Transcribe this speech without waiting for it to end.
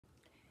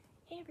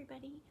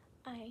everybody.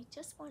 I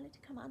just wanted to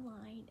come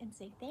online and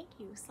say thank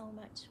you so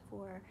much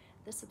for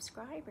the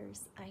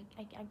subscribers. I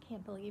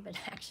can't believe it.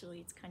 Actually,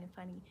 it's kind of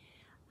funny.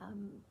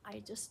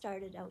 I just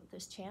started out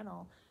this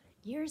channel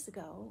years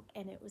ago,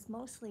 and it was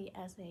mostly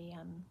as a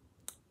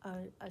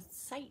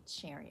site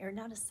sharing, or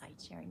not a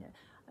site sharing.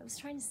 I was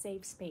trying to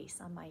save space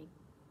on my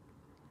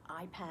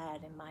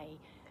iPad and my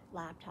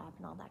laptop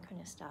and all that kind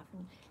of stuff,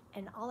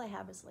 and all I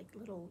have is like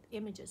little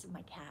images of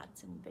my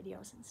cats and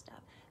videos and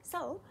stuff.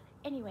 So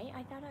anyway,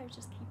 I thought I would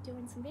just keep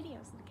doing some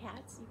videos of the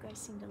cats. You guys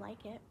seem to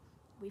like it.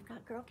 We've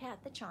got Girl Cat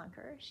the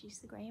Chonker, she's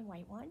the gray and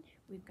white one.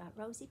 We've got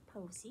Rosie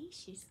Posey,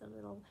 she's the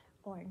little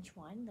orange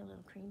one, the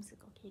little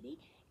creamsicle kitty.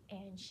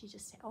 And she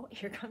just said, oh,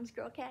 here comes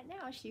Girl Cat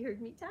now. She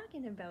heard me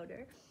talking about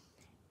her.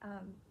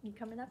 You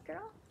coming up,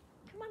 girl?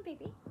 Come on,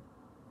 baby.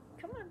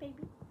 Come on,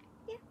 baby.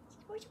 Yeah,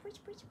 push, push,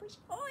 push, push.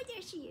 Oh,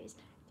 there she is.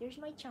 There's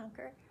my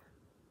chonker.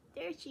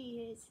 There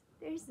she is.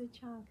 There's the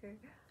chonker.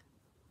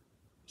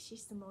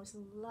 She's the most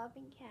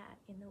loving cat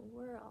in the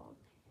world.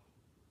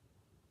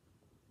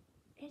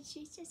 And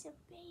she's just a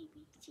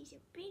baby. She's a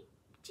big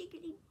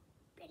jiggly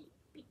belly.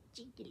 Big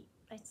jiggly.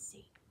 Let's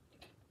see.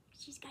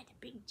 She's got a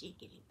big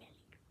jiggly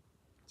belly.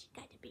 She's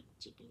got a big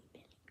jiggly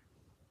belly.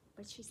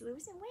 But she's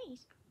losing weight.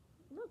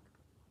 Look.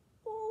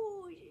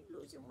 Oh, she's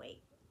losing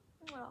weight.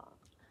 Oh.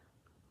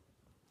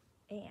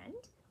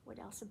 And what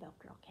else about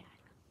Girl Cat?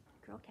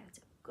 Girl Cat's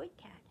a good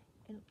cat,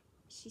 and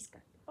she's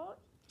got, oh,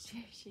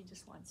 she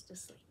just wants to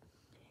sleep.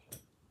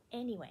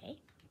 Anyway,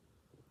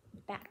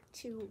 back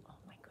to, oh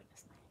my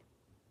goodness.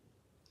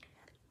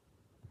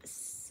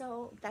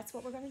 So that's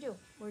what we're going to do.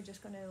 We're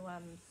just going to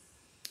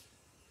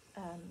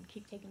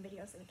keep taking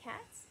videos of the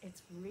cats.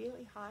 It's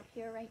really hot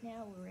here right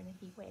now. We're in a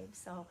heat wave,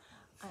 so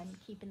I'm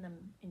keeping them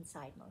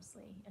inside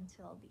mostly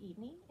until the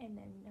evening, and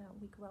then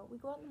we go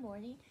out in the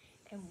morning,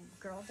 and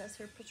Girl does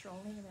her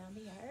patrolling around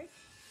the yard,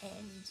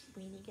 and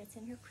Weenie gets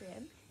in her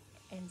crib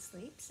and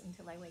sleeps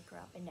until I wake her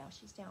up, and now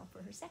she's down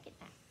for her second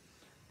nap.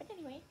 But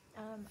anyway,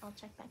 I'll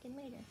check back in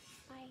later.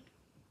 Bye.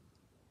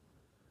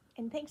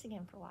 And thanks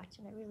again for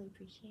watching. I really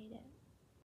appreciate it.